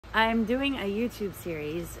I'm doing a YouTube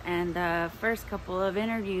series, and the first couple of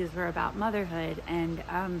interviews were about motherhood. And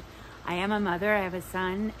I am a mother, I have a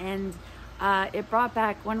son, and it brought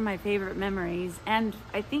back one of my favorite memories, and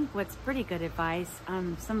I think what's pretty good advice,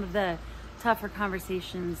 some of the tougher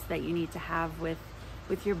conversations that you need to have with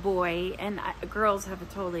your boy. And girls have a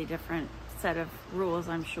totally different set of rules.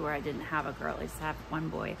 I'm sure I didn't have a girl, I just have one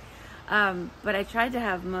boy. But I tried to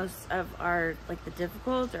have most of our, like, the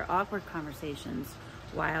difficult or awkward conversations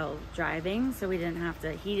while driving, so we didn't have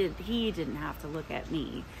to, he didn't have to look at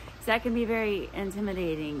me. So that can be very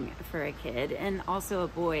intimidating for a kid, and also a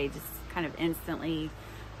boy, just kind of instantly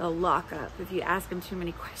they'll lock up if you ask them too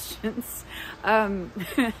many questions,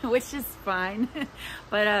 which is fine.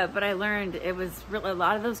 But I learned it was really, a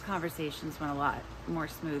lot of those conversations went a lot more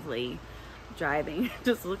smoothly driving,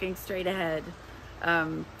 just looking straight ahead,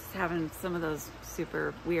 just having some of those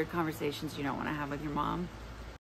super weird conversations you don't want to have with your mom.